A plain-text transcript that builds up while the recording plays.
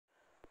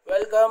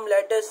welcome.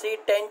 Let us see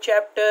 10th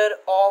chapter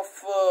of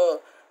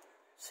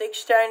 6th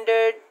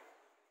standard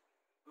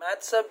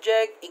math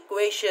subject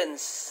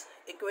equations.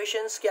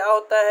 Equations क्या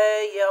होता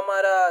है, ये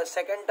हमारा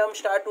सेकेंड टर्म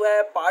स्टार्ट हुआ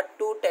है, पार्ट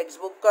 2 टेक्स्ट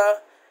बुक का,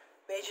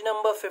 page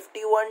number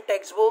 51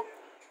 text book.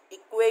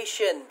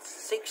 Equation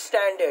 6th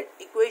standard.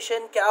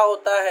 Equation क्या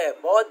होता है,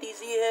 बहुत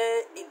इजी है.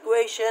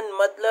 इक्वेशन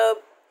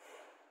मतलब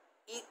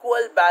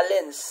इक्वल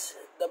बैलेंस.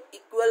 जब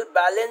इक्वल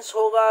बैलेंस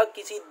होगा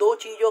किसी दो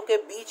चीजों के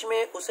बीच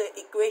में, उसे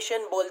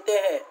इक्वेशन बोलते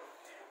हैं.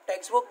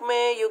 टेक्स्ट बुक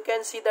में you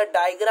can see the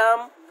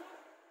diagram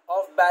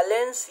of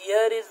balance.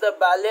 Here is the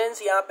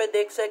balance. यहाँ पे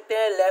देख सकते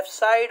हैं लेफ्ट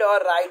साइड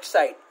और right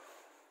side.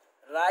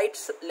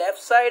 Left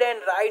side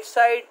and right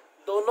side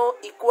दोनों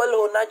इक्वल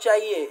होना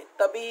चाहिए,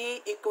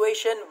 तभी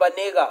इक्वेशन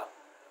बनेगा.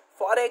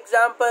 फॉर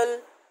एग्जाम्पल,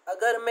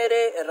 अगर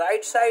मेरे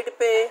राइट साइड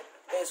पे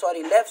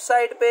लेफ्ट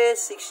साइड पे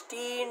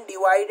 16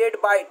 डिवाइडेड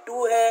बाय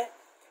 2 है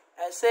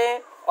ऐसे,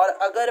 और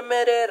अगर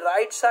मेरे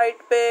राइट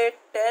साइड पे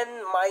 10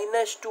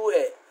 माइनस 2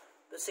 है,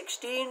 तो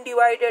 16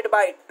 divided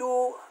by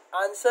 2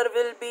 answer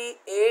will be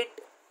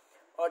 8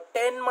 और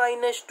 10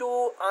 माइनस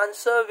 2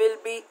 आंसर विल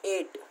बी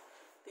 8.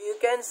 तो यू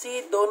कैन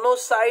सी दोनों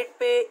साइड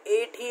पे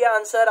 8 ही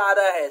आंसर आ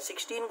रहा है.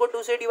 16 को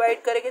 2 से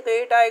डिवाइड करेंगे तो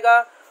 8 आएगा,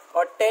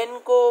 और 10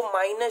 को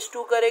माइनस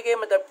 2 करेंगे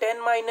मतलब 10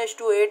 माइनस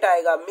 2 8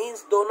 आएगा.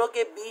 मीन्स दोनों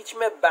के बीच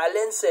में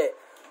बैलेंस है,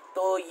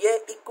 तो ये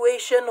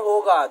इक्वेशन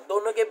होगा.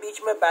 दोनों के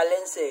बीच में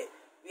बैलेंस है.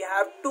 We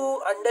have to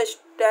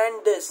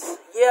understand this.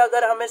 ये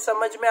अगर हमें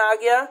समझ में आ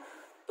गया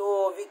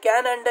तो we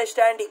can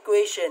understand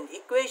equation.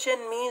 Equation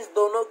means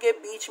दोनों के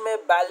बीच में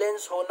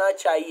बैलेंस होना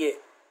चाहिए.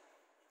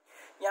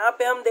 यहाँ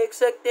पे हम देख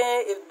सकते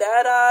हैं, if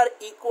there are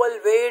equal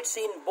weights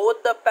in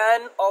both the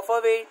pan of a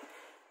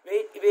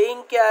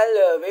waiting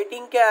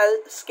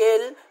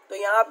scale, तो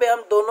यहाँ पे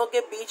हम दोनों के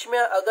बीच में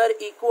अगर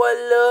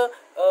इक्वल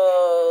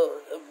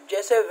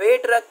जैसे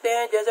वेट रखते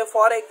हैं, जैसे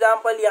फॉर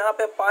एग्जांपल यहाँ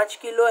पे 5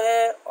 किलो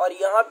है और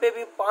यहाँ पे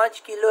भी 5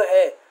 किलो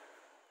है,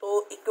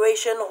 तो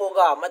इक्वेशन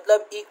होगा,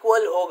 मतलब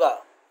इक्वल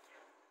होगा.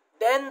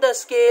 Then the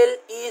scale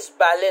is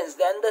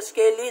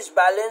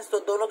balance. तो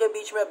दोनों के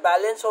बीच में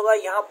बैलेंस होगा.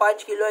 यहाँ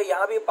 5 किलो है,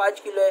 यहाँ भी 5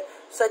 किलो है.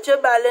 सच a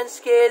balance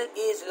scale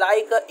is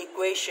like a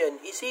equation.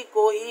 इसी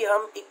को ही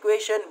हम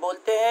इक्वेशन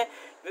बोलते हैं.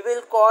 We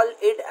will call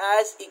it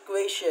as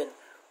equation.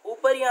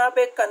 ऊपर यहाँ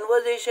पे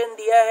कन्वर्सेशन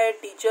दिया है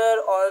टीचर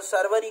और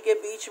सर्वरी के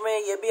बीच में,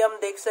 ये भी हम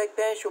देख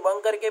सकते हैं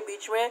शुभंकर के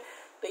बीच में.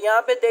 तो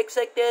यहाँ पे देख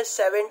सकते हैं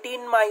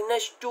 17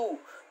 माइनस 2.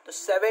 तो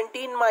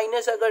 17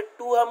 माइनस अगर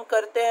 2 हम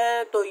करते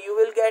हैं तो यू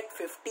विल गेट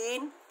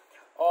 15,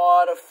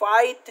 और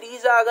 5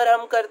 3 अगर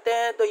हम करते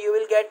हैं तो यू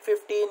विल गेट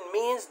 15.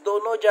 मीन्स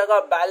दोनों जगह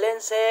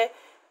बैलेंस है,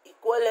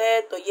 इक्वल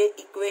है, तो ये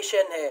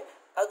इक्वेशन है.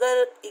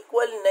 अगर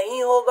इक्वल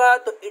नहीं होगा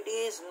तो it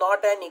is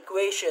not an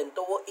equation,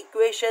 तो वो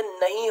इक्वेशन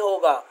नहीं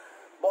होगा.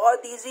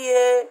 बहुत इजी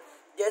है.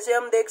 जैसे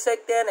हम देख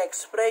सकते हैं,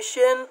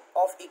 expression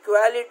of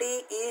equality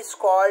is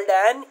called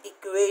an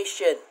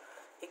equation.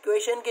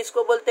 Equation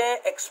किसको बोलते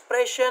हैं?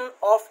 Expression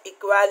of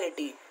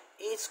equality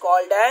is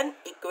called an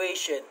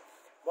equation.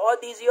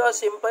 बहुत इजी और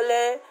सिंपल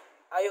है.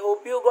 I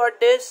hope you got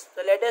this.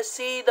 So let us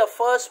see the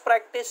first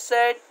practice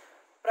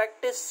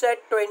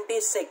set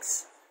 26.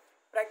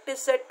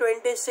 Practice set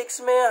 26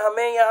 में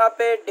हमें यहाँ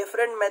पे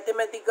different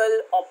mathematical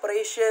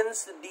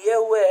operations दिए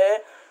हुए हैं,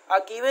 are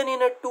given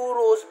in a 2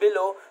 rows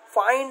below.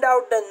 Find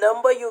out the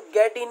number you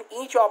get in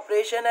each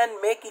operation and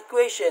make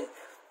equation.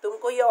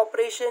 तुमको ये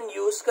operation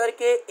use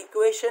करके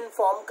इक्वेशन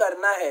फॉर्म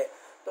करना है.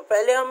 तो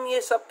पहले हम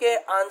ये सबके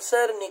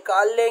आंसर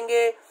निकाल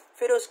लेंगे,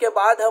 फिर उसके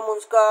बाद हम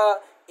उसका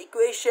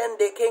इक्वेशन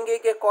देखेंगे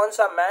कि कौन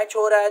सा मैच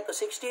हो रहा है. तो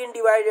 16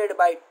 divided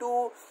by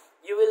 2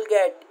 you will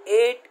get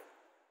 8,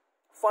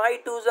 5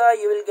 2s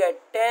you will get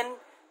 10,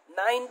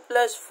 9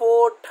 plus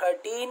 4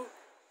 13,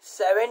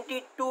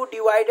 72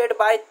 divided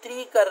by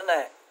 3 करना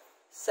है.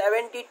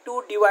 72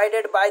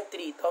 डिवाइडेड बाय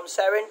 3, तो हम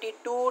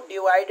 72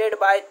 डिवाइडेड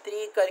बाय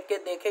 3 करके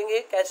देखेंगे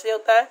कैसे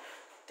होता है.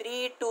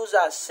 3 2s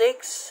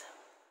 6,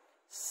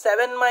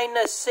 7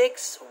 माइनस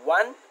 6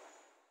 1,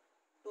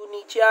 2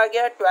 नीचे आ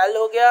गया, 12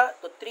 हो गया,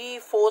 तो 3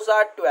 4s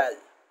 12,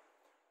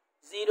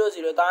 0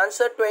 0. तो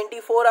आंसर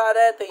 24 आ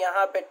रहा है, तो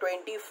यहाँ पे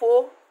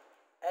 24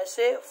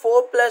 ऐसे.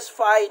 4 प्लस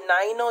 5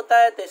 9 होता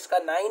है, तो इसका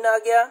 9 आ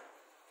गया.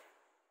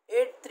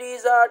 8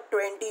 3s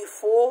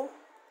 24,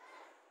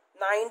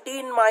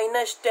 19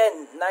 minus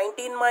 10,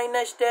 19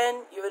 minus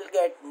 10 you will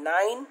get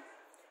 9,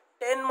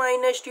 10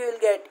 minus 2 you will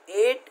get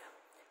 8,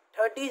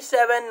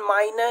 37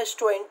 minus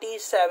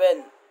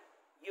 27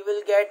 you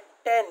will get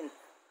 10.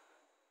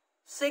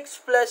 6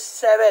 plus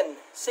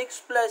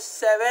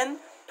 7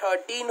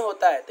 13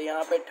 होता है, तो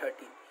यहाँ पे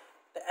 13.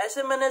 तो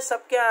ऐसे मैंने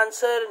सबके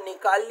आंसर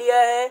निकाल लिया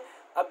है.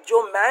 अब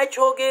जो मैच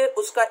हो गए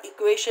उसका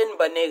इक्वेशन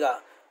बनेगा.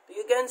 तो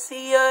you can see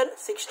here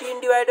 16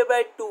 divided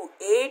by 2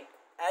 8,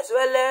 as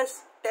well as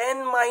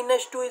 10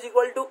 minus 2 is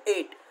equal to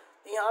 8.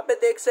 तो यहाँ पे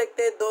देख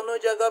सकते हैं दोनों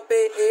जगह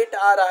पे 8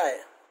 आ रहा है,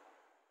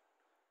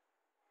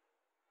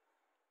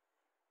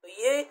 तो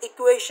ये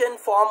इक्वेशन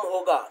फॉर्म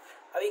होगा.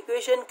 अब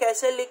इक्वेशन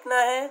कैसे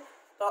लिखना है?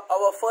 तो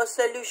our first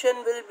solution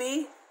will be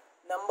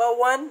number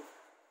 1,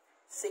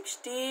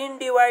 16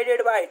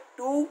 divided by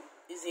 2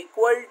 is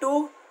equal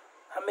to,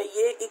 हमें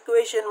ये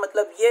इक्वेशन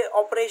मतलब ये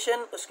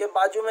ऑपरेशन उसके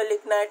बाजू में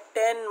लिखना है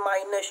 10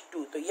 माइनस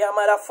 2, तो ये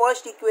हमारा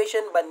फर्स्ट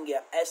इक्वेशन बन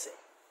गया ऐसे।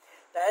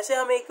 तो ऐसे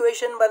हमें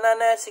इक्वेशन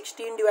बनाना है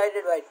 16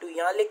 डिवाइडेड बाई 2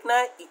 यहाँ लिखना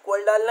है,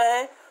 इक्वल डालना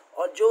है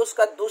और जो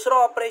उसका दूसरा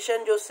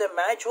ऑपरेशन जो उससे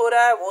मैच हो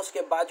रहा है वो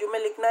उसके बाजू में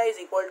लिखना है is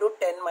equal to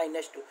 10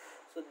 minus 2।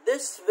 So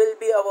this will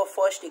be our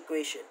first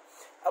equation.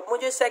 अब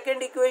मुझे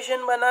सेकंड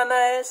इक्वेशन बनाना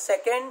है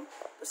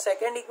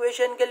सेकंड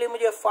इक्वेशन के लिए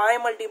मुझे 5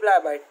 मल्टीप्लाई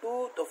बाई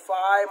 2, तो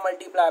 5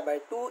 multiply by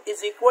 2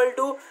 is equal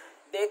to,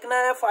 देखना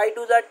है 5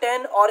 2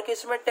 10 और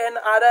किस में 10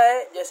 आ रहा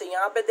है, जैसे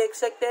यहाँ पे देख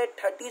सकते हैं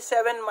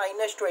 37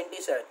 minus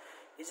 27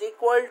 is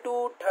equal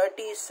to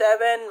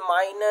 37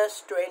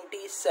 minus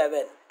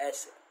 27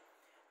 ऐसे।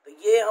 तो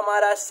ये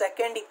हमारा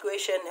सेकंड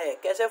इक्वेशन है।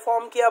 कैसे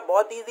फॉर्म किया,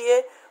 बहुत इजी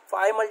है।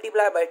 5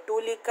 मल्टीप्लाई बाई 2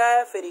 लिखा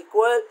है, फिर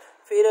इक्वल,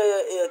 फिर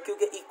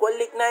क्योंकि इक्वल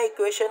लिखना है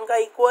इक्वेशन का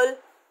इक्वल,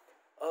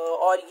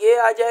 और ये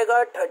आ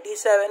जाएगा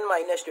 37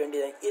 माइनस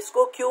 29।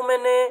 इसको क्यों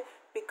मैंने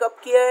पिकअप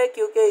किया है,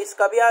 क्योंकि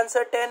इसका भी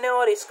आंसर 10 है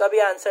और इसका भी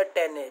आंसर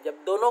 10 है।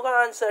 जब दोनों का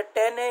आंसर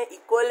 10 है,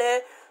 इक्वल है,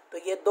 तो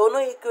ये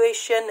दोनों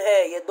इक्वेशन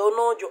है, ये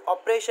दोनों जो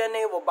ऑपरेशन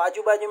है वो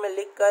बाजू बाजू में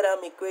लिखकर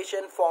हम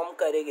इक्वेशन फॉर्म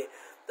करेंगे।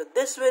 तो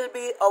this will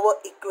be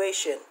our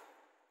equation.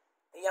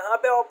 यहाँ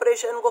पे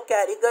ऑपरेशन को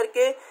कैरी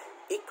करके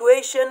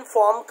इक्वेशन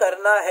फॉर्म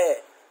करना है।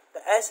 तो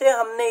ऐसे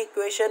हमने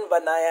इक्वेशन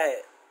बनाया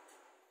है।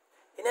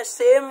 इन अ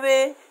same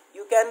way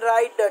you can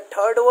write the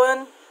third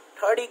one.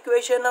 Third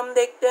equation हम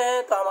देखते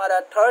हैं, तो हमारा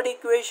थर्ड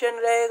इक्वेशन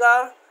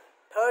रहेगा,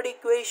 थर्ड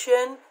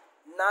इक्वेशन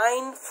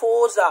 9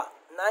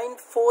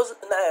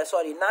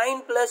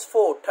 प्लस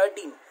 4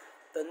 13,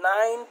 तो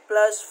 9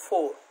 प्लस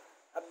 4।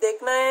 अब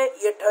देखना है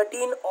ये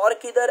 13 और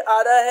किधर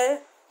आ रहा है,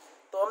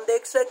 तो हम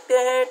देख सकते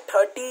हैं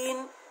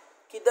 13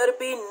 किधर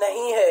भी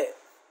नहीं है।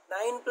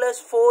 9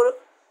 प्लस 4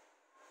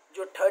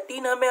 जो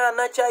 13 हमें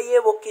आना चाहिए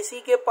वो किसी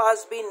के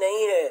पास भी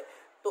नहीं है,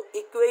 तो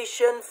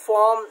इक्वेशन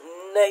फॉर्म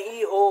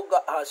नहीं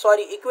होगा।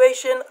 सॉरी,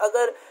 इक्वेशन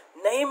अगर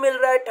नहीं मिल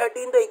रहा है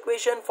 13 तो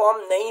इक्वेशन फॉर्म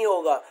नहीं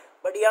होगा।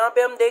 बट यहाँ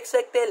पे हम देख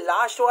सकते हैं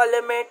लास्ट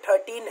वाले में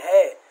 13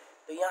 है,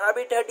 तो यहाँ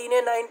भी 13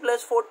 है, 9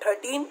 प्लस 4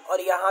 13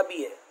 और यहाँ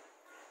भी है,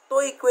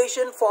 तो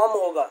इक्वेशन फॉर्म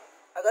होगा।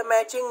 अगर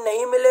मैचिंग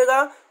नहीं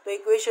मिलेगा तो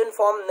इक्वेशन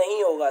फॉर्म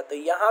नहीं होगा। तो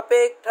यहाँ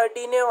पे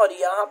 13 है और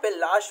यहाँ पे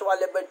लास्ट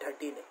वाले पे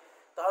 13 है,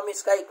 तो हम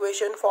इसका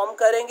इक्वेशन फॉर्म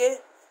करेंगे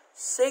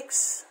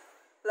 6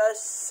 प्लस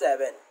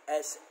 7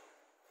 ऐसे।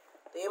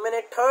 तो ये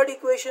मैंने थर्ड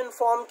इक्वेशन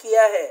फॉर्म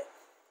किया है।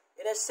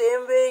 इन अ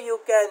same way you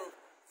can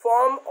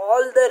form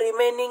all the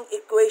remaining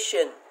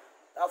equation.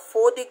 अब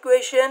फोर्थ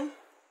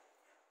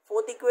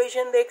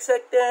इक्वेशन देख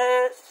सकते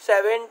हैं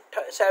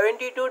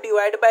 72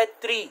 डिवाइड बाय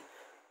 3,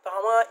 तो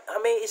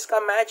हमें इसका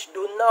मैच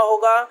ढूंढना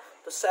होगा।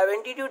 तो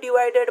 72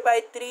 डिवाइडेड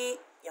बाय 3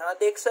 यहाँ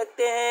देख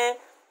सकते हैं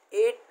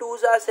 8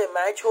 2 से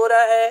मैच हो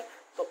रहा है,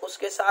 तो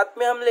उसके साथ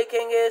में हम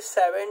लिखेंगे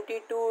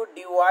 72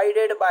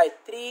 divided by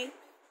 3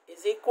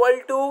 is equal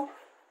to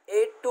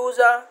 8 2,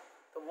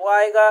 तो वो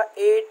आएगा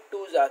 8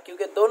 2,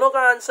 क्योंकि दोनों का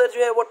आंसर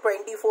जो है वो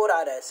 24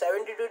 आ रहा है।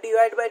 72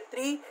 डिवाइड बाय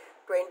 3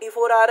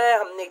 24 आ रहा है,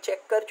 हमने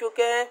चेक कर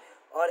चुके हैं,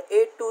 और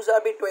 8 2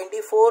 भी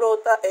 24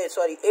 होता है,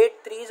 सॉरी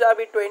 8 3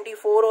 भी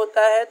 24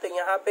 होता है, तो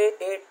यहाँ पे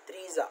 8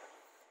 3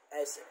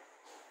 ऐसे।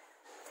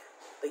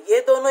 तो ये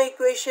दोनों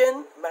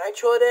इक्वेशन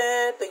मैच हो रहे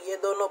हैं, तो ये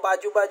दोनों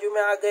बाजू बाजू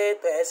में आ गए,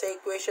 तो ऐसे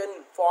इक्वेशन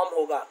फॉर्म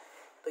होगा।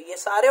 तो ये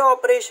सारे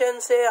ऑपरेशन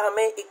से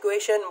हमें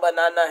इक्वेशन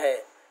बनाना है।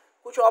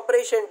 कुछ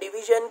ऑपरेशन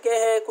डिवीजन के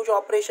हैं, कुछ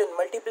ऑपरेशन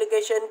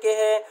मल्टीप्लिकेशन के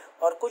हैं,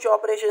 और कुछ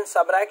ऑपरेशन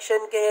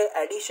सबट्रैक्शन के हैं,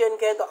 एडिशन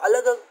के हैं। तो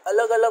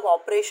अलग अलग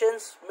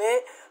ऑपरेशंस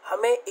में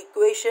हमें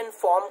इक्वेशन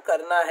फॉर्म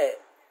करना है।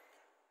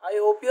 I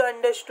hope you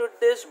understood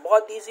this.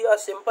 बहुत इजी और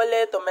सिंपल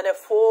है। तो मैंने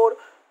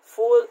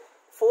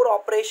फोर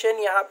ऑपरेशन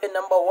यहाँ पे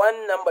नंबर 1,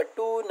 नंबर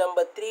 2,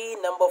 नंबर 3,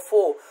 नंबर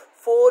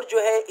 4 जो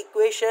है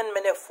इक्वेशन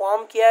मैंने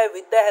फॉर्म किया है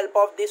with the help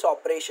of this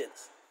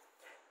operations.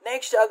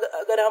 Next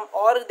अगर हम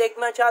और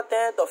देखना चाहते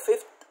हैं तो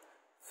फिफ्थ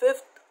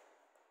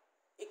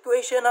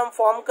इक्वेशन हम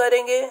फॉर्म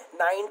करेंगे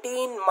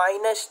 19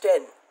 माइनस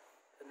 10।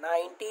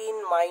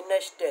 19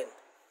 माइनस 10,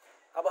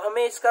 अब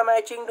हमें इसका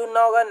मैचिंग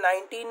ढूंढना होगा।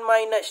 19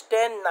 माइनस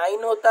 10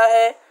 9 होता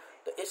है,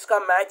 तो इसका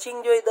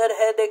मैचिंग जो इधर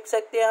है देख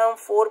सकते हैं हम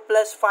 4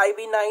 प्लस 5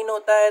 भी 9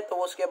 होता है, तो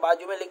उसके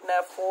बाजू में लिखना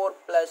है 4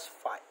 प्लस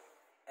 5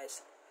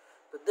 ऐसे।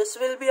 तो this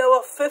will be our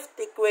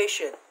fifth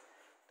equation.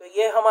 तो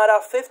ये हमारा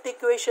फिफ्थ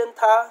इक्वेशन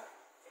था।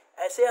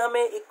 ऐसे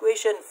हमें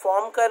इक्वेशन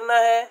फॉर्म करना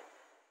है।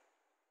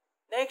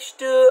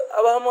 नेक्स्ट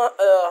अब हम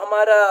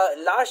हमारा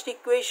लास्ट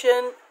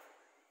इक्वेशन,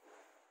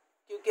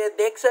 क्योंकि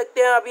देख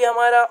सकते हैं अभी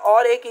हमारा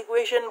और एक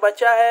इक्वेशन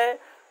बचा है,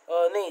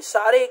 नहीं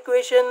सारे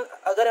इक्वेशन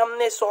अगर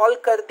हमने सॉल्व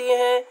कर दिए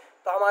हैं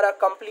तो हमारा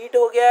कंप्लीट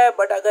हो गया है।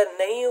 बट अगर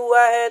नहीं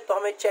हुआ है तो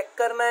हमें चेक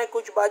करना है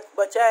कुछ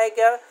बचा है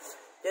क्या।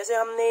 जैसे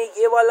हमने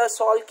ये वाला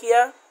सॉल्व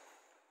किया,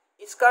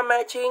 इसका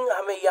मैचिंग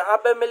हमें यहाँ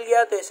पे मिल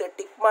गया, तो इसे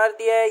टिक मार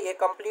दिया है, ये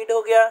कंप्लीट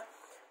हो गया।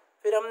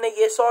 फिर हमने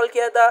ये सॉल्व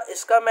किया था,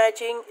 इसका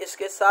मैचिंग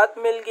इसके साथ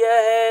मिल गया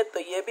है, तो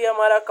ये भी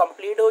हमारा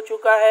कंप्लीट हो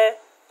चुका है।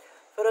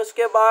 फिर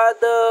उसके बाद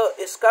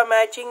इसका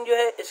मैचिंग जो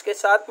है इसके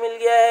साथ मिल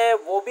गया है,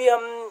 वो भी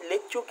हम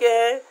लिख चुके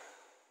हैं,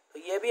 तो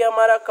ये भी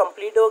हमारा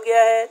कंप्लीट हो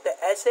गया है। तो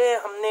ऐसे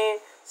हमने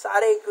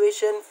सारे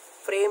इक्वेशन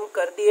फ्रेम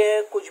कर दिए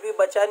हैं, कुछ भी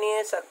बचा नहीं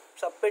है,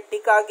 सब पे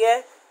टिक आ गया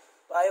है।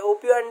 तो I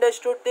hope you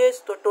understood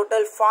this. तो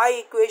टोटल 5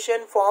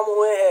 इक्वेशन फॉर्म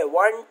हुए हैं,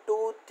 1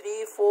 2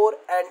 3 4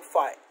 एंड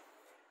 5।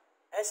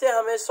 ऐसे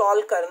हमें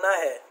सॉल्व करना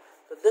है।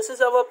 तो this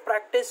is our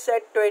practice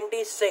set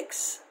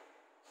 26।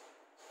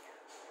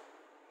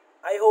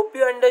 I hope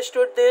you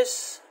understood this.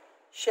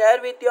 Share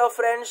with your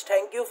friends.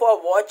 Thank you for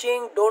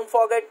watching. Don't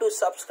forget to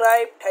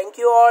subscribe. Thank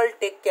you all.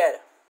 Take care.